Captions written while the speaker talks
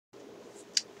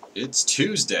It's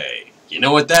Tuesday. You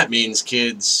know what that means,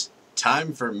 kids.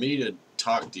 Time for me to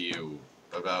talk to you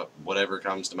about whatever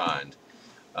comes to mind.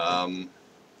 The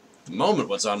moment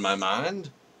what's on my mind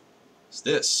is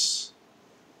this.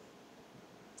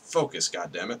 Focus,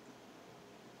 goddammit.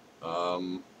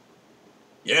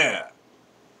 Yeah.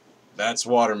 That's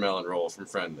watermelon roll from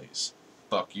Friendlies.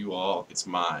 Fuck you all, it's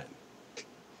mine.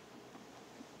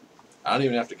 I don't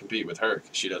even have to compete with her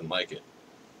because she doesn't like it.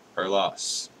 Her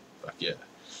loss. Fuck yeah.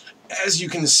 As you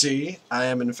can see, I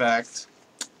am in fact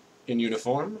in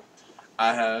uniform.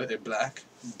 I have a black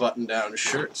button-down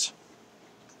shirt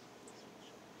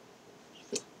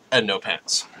and no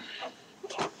pants.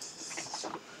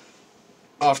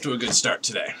 Off to a good start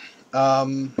today.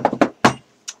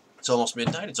 It's almost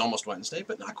midnight. It's almost Wednesday,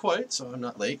 but not quite, so I'm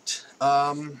not late.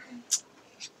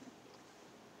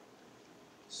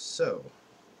 So.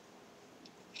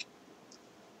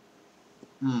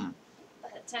 By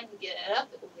the time you get it up,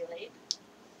 it will be late.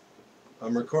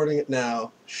 I'm recording it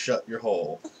now. Shut your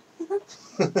hole.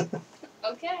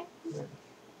 Okay.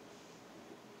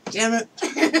 Damn it.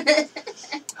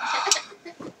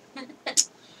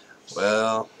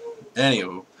 Well,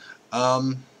 anywho,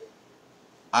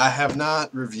 I have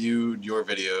not reviewed your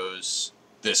videos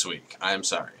this week. I am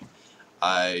sorry.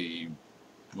 I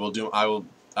will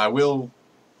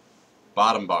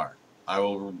bottom bar. I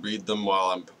will read them while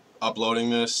I'm uploading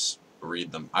this.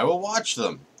 Read them. I will watch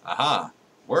them. Aha.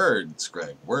 Words,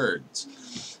 Greg.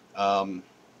 Words. I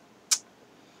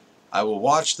will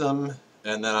watch them,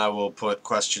 and then I will put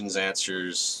questions,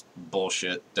 answers,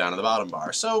 bullshit down at the bottom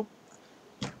bar. So,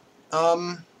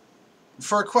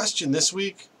 for a question this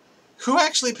week, who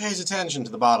actually pays attention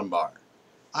to the bottom bar?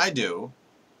 I do,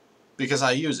 because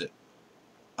I use it.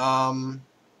 Does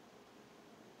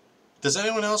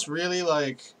anyone else really,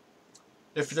 like,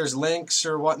 if there's links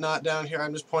or whatnot down here,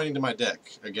 I'm just pointing to my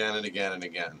dick again and again and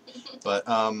again. But,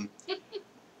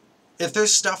 if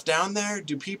there's stuff down there,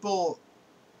 do people,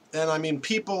 and I mean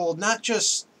people, not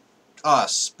just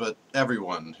us, but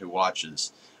everyone who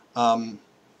watches, do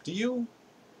you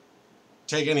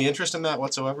take any interest in that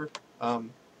whatsoever?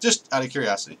 Just out of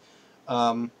curiosity.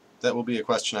 That will be a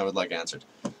question I would like answered.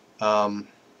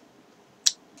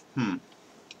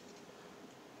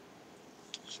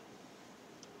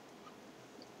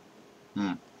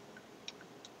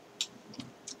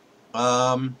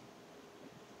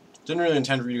 Didn't really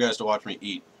intend for you guys to watch me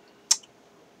eat.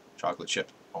 Chocolate chip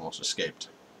almost escaped.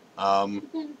 But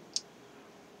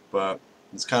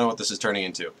it's kind of what this is turning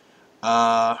into.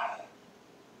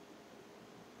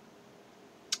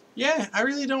 Yeah, I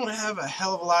really don't have a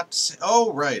hell of a lot to say.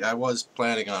 Oh, right, I was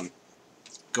planning on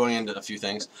going into a few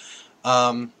things.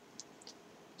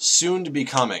 Soon to be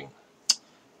coming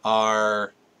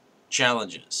are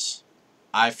challenges.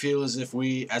 I feel as if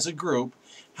we, as a group,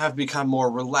 have become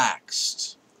more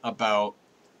relaxed about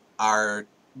our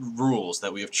rules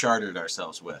that we have chartered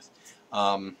ourselves with.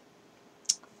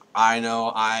 I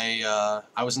know I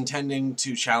was intending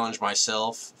to challenge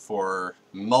myself for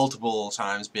multiple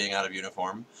times being out of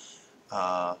uniform,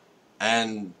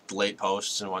 and late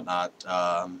posts and whatnot.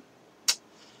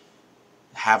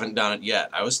 Haven't done it yet.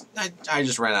 I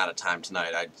just ran out of time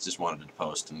tonight. I just wanted to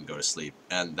post and go to sleep,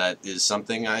 and that is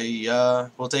something I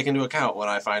will take into account when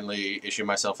I finally issue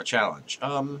myself a challenge.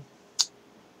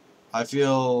 I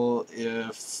feel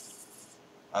if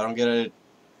I don't get it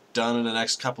done in the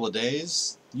next couple of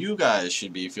days, you guys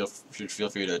should feel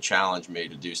free to challenge me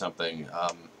to do something.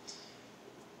 I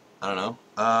don't know.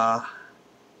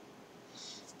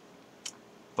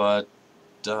 But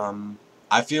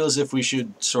I feel as if we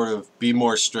should sort of be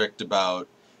more strict about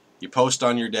you post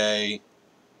on your day.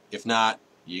 If not,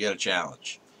 you get a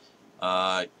challenge.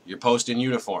 You post in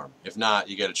uniform. If not,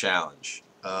 you get a challenge.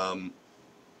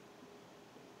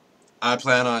 I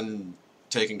plan on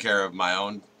taking care of my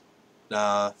own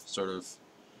sort of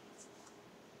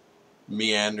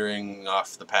meandering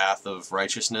off the path of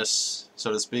righteousness,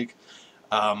 so to speak.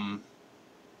 But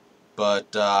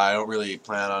I don't really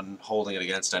plan on holding it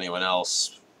against anyone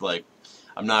else. Like,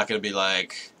 I'm not going to be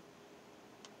like,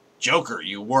 Joker,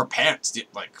 you wore pants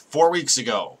like 4 weeks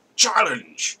ago.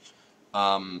 Challenge!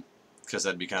 Because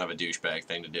that'd be kind of a douchebag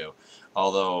thing to do.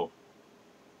 Although,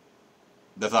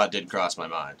 the thought did cross my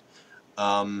mind.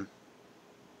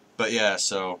 But yeah,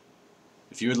 so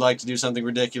if you would like to do something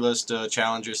ridiculous to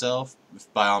challenge yourself,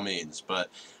 by all means. But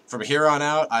from here on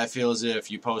out, I feel as if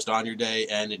you post on your day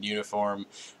and in uniform,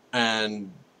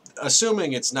 and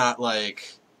assuming it's not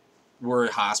like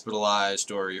we're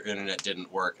hospitalized or your internet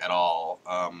didn't work at all,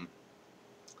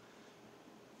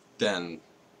 then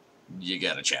you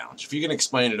get a challenge. If you can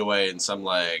explain it away in some,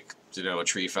 like, a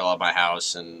tree fell on my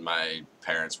house and my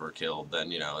parents were killed, then,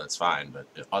 that's fine. But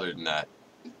other than that,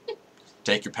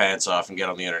 take your pants off and get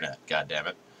on the internet, God damn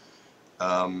it.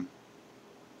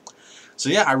 So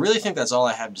yeah, I really think that's all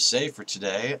I have to say for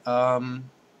today.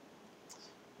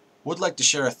 Would like to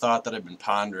share a thought that I've been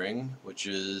pondering, which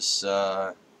is,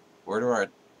 where do our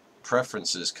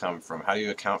preferences come from? How do you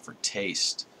account for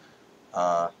taste?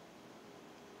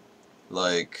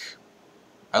 Like,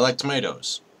 I like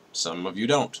tomatoes. Some of you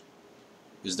don't.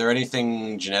 Is there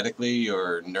anything genetically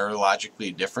or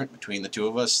neurologically different between the two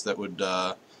of us that would,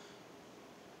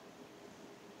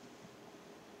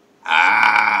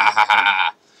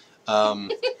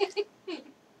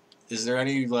 is there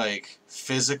any, like,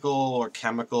 physical or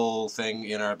chemical thing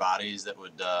in our bodies that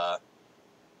would,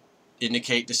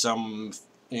 indicate to some,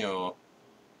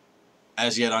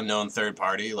 as yet unknown third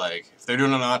party, like, if they're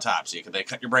doing an autopsy, could they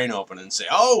cut your brain open and say,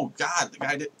 oh, God, the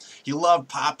guy he loved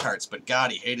Pop-Tarts, but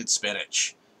God, he hated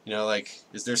spinach. Like,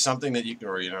 is there something that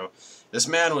this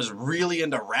man was really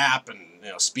into rap and,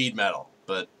 speed metal,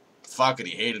 but fuck it,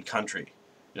 he hated country.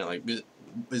 Like,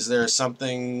 is there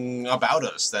something about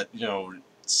us that,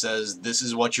 says this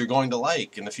is what you're going to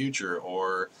like in the future,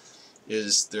 or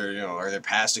is there, are there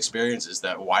past experiences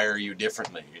that wire you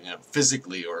differently,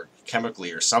 physically or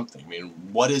chemically or something? I mean,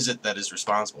 what is it that is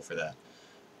responsible for that?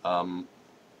 So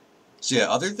yeah,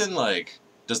 other than, like,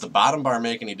 does the bottom bar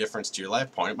make any difference to your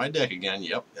life? Point at my dick again.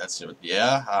 Yep, that's it.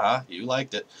 Yeah, you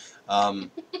liked it. Other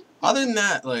than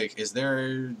that, like,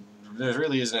 there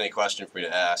really isn't any question for me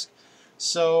to ask.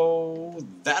 So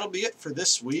that'll be it for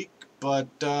this week, but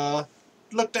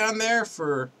look down there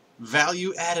for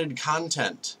value-added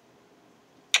content.